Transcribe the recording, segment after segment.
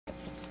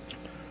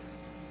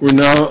We're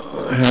now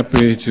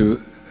happy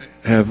to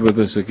have with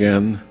us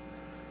again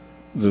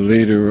the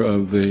leader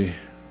of the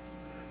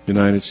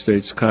United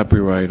States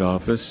Copyright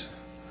Office,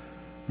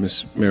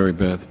 Ms.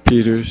 Marybeth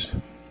Peters.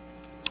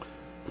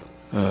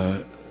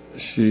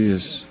 She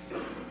has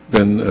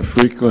been a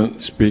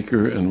frequent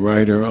speaker and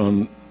writer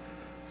on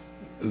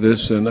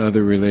this and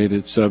other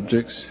related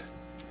subjects,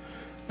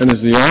 and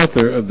is the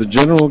author of the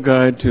General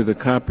Guide to the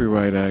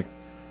Copyright Act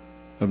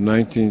of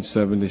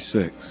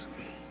 1976.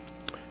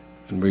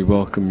 And we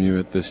welcome you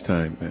at this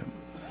time, ma'am.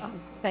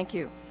 Thank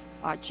you.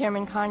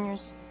 Chairman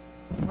Conyers,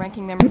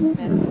 Ranking Member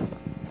Smith,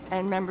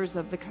 and members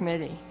of the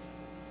committee.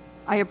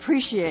 I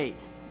appreciate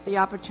the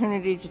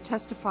opportunity to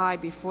testify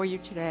before you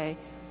today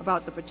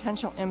about the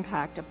potential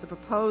impact of the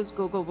proposed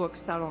Google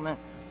Books settlement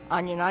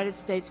on United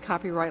States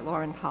copyright law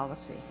and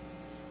policy.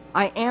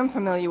 I am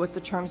familiar with the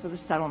terms of the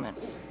settlement.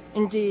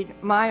 Indeed,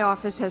 my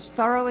office has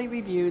thoroughly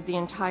reviewed the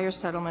entire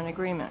settlement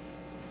agreement.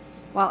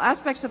 While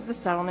aspects of the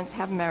settlements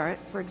have merit,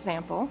 for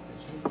example,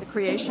 the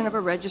creation of a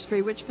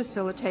registry which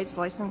facilitates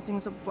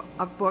licensing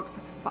of books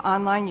for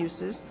online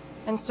uses,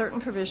 and certain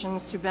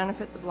provisions to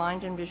benefit the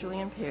blind and visually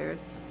impaired,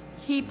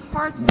 key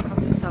parts of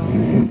the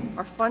settlement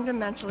are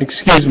fundamentally...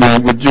 Excuse me,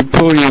 would you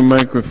pull your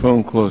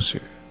microphone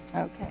closer?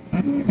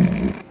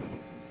 Okay.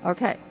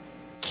 Okay.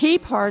 Key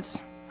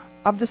parts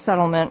of the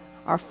settlement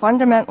are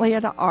fundamentally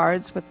at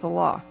odds with the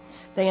law.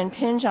 They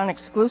impinge on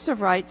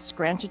exclusive rights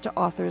granted to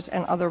authors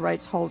and other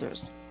rights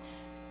holders.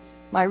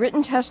 My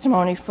written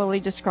testimony fully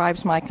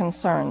describes my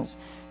concerns,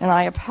 and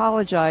I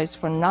apologize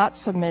for not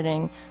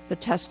submitting the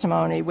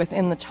testimony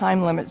within the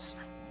time limits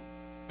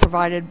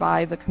provided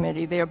by the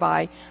committee,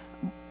 thereby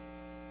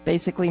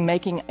basically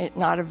making it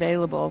not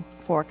available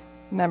for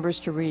members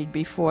to read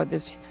before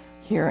this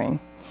hearing.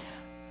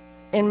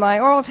 In my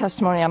oral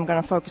testimony, I'm going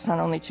to focus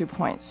on only 2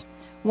 points.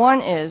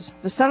 One is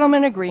the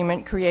settlement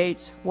agreement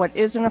creates what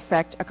is in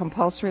effect a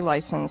compulsory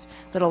license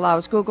that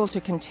allows Google to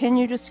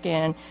continue to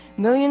scan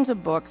millions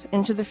of books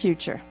into the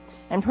future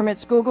and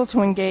permits Google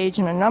to engage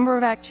in a number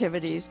of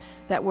activities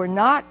that were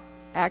not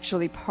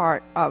actually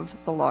part of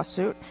the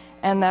lawsuit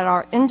and that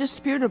are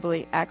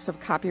indisputably acts of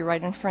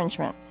copyright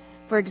infringement.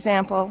 For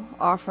example,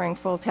 offering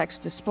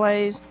full-text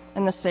displays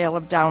and the sale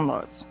of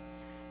downloads.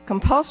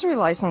 Compulsory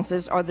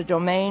licenses are the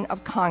domain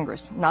of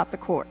Congress, not the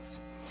courts.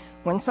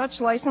 When such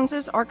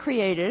licenses are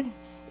created,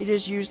 it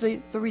is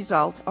usually the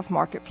result of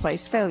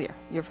marketplace failure.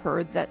 You've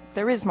heard that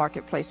there is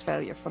marketplace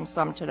failure from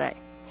some today.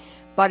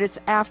 But it's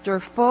after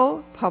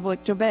full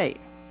public debate.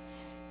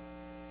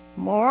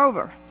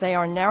 Moreover, they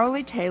are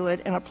narrowly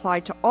tailored and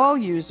applied to all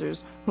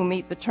users who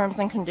meet the terms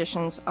and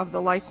conditions of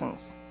the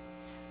license.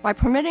 By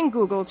permitting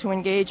Google to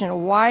engage in a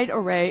wide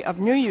array of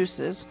new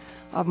uses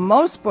of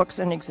most books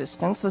in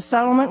existence, the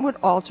settlement would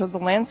alter the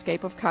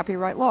landscape of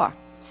copyright law,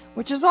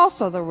 which is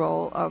also the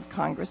role of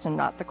Congress and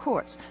not the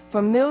courts,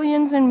 for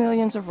millions and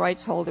millions of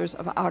rights holders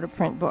of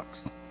out-of-print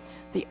books.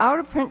 The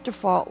out-of-print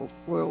default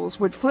rules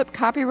would flip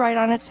copyright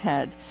on its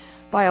head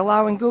by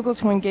allowing Google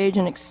to engage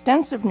in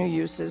extensive new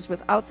uses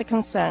without the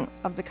consent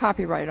of the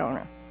copyright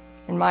owner.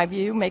 In my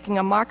view, making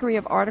a mockery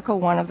of Article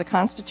 1 of the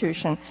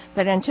Constitution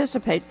that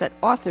anticipates that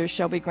authors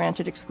shall be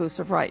granted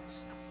exclusive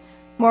rights.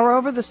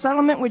 Moreover, the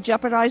settlement would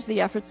jeopardize the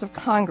efforts of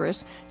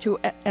Congress to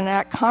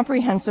enact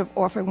comprehensive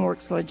orphan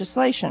works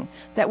legislation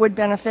that would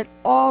benefit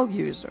all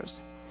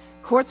users.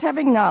 Courts have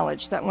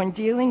acknowledged that when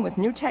dealing with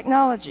new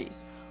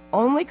technologies,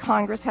 only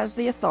Congress has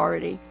the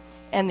authority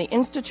and the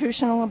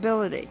institutional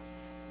ability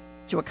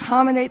to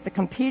accommodate the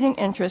competing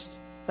interests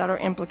that are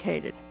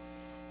implicated.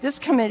 This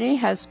committee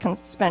has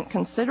spent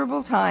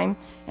considerable time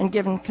and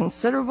given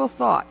considerable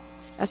thought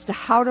as to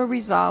how to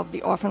resolve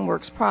the orphan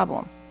works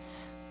problem.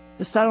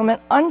 The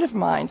settlement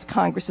undermines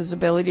Congress's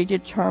ability to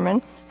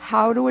determine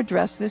how to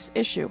address this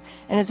issue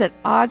and is at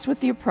odds with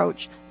the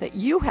approach that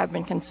you have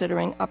been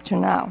considering up to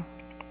now.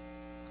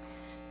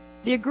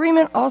 The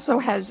agreement also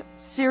has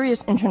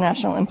serious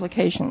international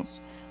implications.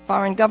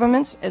 Foreign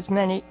governments, as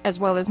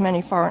well as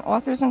many foreign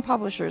authors and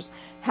publishers,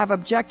 have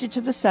objected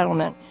to the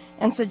settlement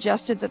and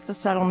suggested that the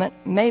settlement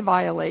may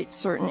violate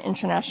certain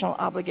international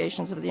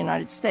obligations of the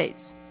United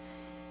States.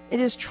 It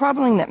is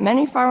troubling that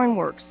many foreign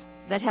works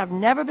that have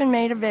never been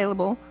made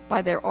available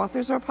by their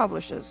authors or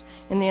publishers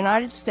in the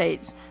United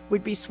States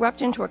would be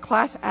swept into a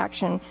class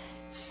action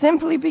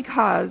simply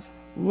because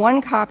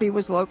one copy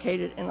was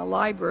located in a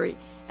library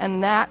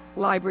and that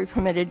library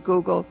permitted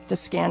Google to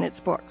scan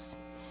its books.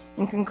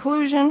 In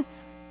conclusion,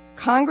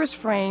 Congress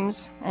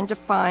frames and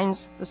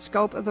defines the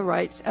scope of the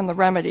rights and the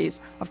remedies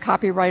of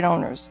copyright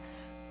owners.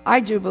 I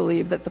do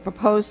believe that the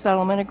proposed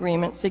settlement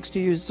agreement seeks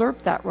to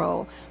usurp that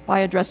role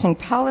by addressing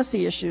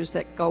policy issues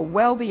that go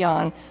well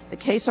beyond the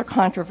case or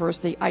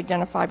controversy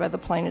identified by the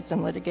plaintiffs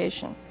in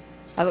litigation.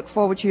 I look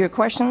forward to your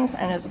questions,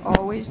 and as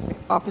always, the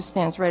office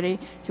stands ready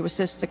to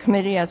assist the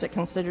committee as it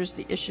considers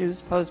the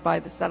issues posed by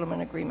the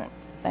settlement agreement.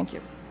 Thank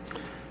you.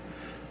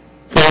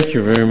 Thank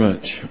you very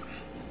much.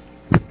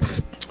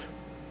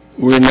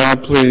 We're now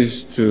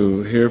pleased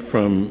to hear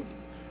from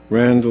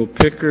Randall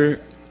Picker,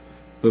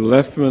 the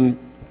Leffman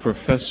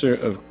Professor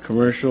of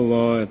Commercial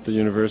Law at the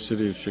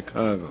University of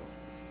Chicago.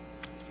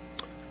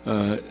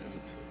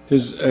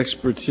 His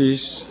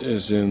expertise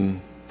is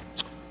in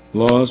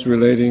laws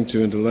relating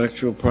to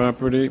intellectual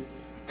property,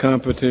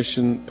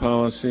 competition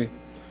policy,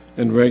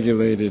 and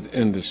regulated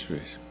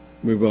industries.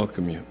 We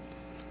welcome you.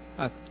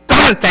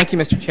 Thank you,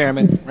 Mr.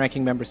 Chairman,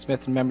 Ranking Member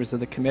Smith, and members of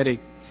the committee.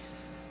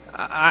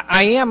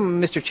 I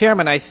am, Mr.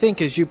 Chairman, I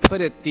think, as you put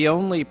it, the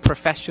only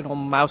professional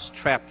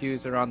mousetrap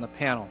user on the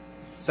panel.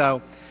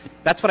 So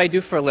that's what I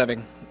do for a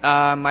living.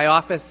 My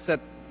office at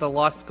the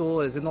law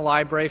school is in the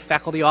library.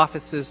 Faculty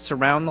offices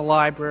surround the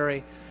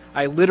library.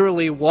 I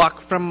literally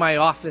walk from my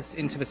office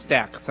into the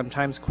stack,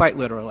 sometimes quite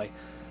literally.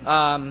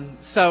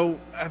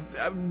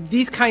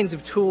 These kinds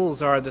of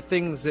tools are the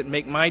things that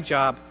make my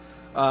job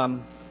a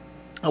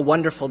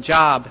wonderful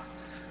job.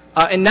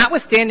 And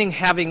notwithstanding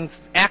having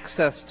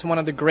access to one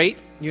of the great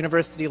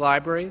university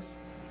libraries,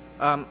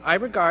 I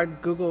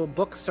regard Google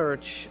Book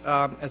Search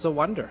as a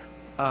wonder.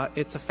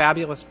 It's a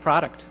fabulous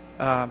product.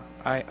 I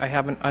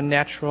have an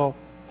unnatural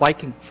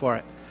liking for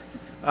it.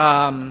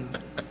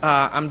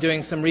 I'm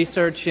doing some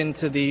research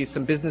into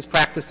some business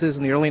practices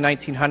in the early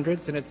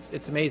 1900s, and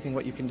it's amazing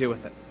what you can do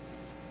with it.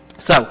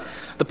 So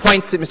the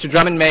points that Mr.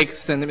 Drummond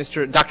makes and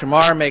that Dr.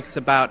 Marr makes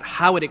about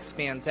how it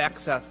expands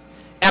access,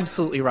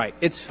 absolutely right.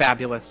 It's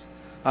fabulous,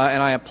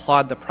 and I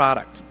applaud the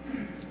product.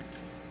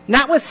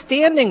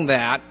 Notwithstanding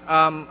that,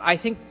 I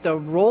think the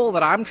role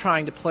that I'm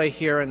trying to play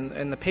here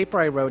in the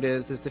paper I wrote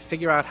is to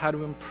figure out how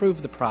to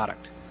improve the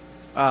product.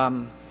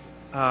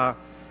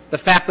 The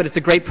fact that it's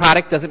a great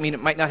product doesn't mean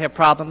it might not have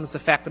problems. The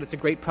fact that it's a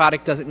great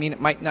product doesn't mean it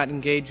might not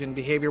engage in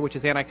behavior which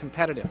is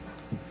anti-competitive.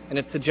 And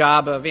it's the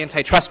job of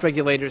antitrust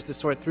regulators to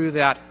sort through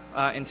that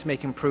and to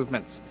make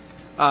improvements.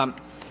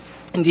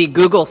 Indeed,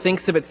 Google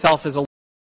thinks of itself as a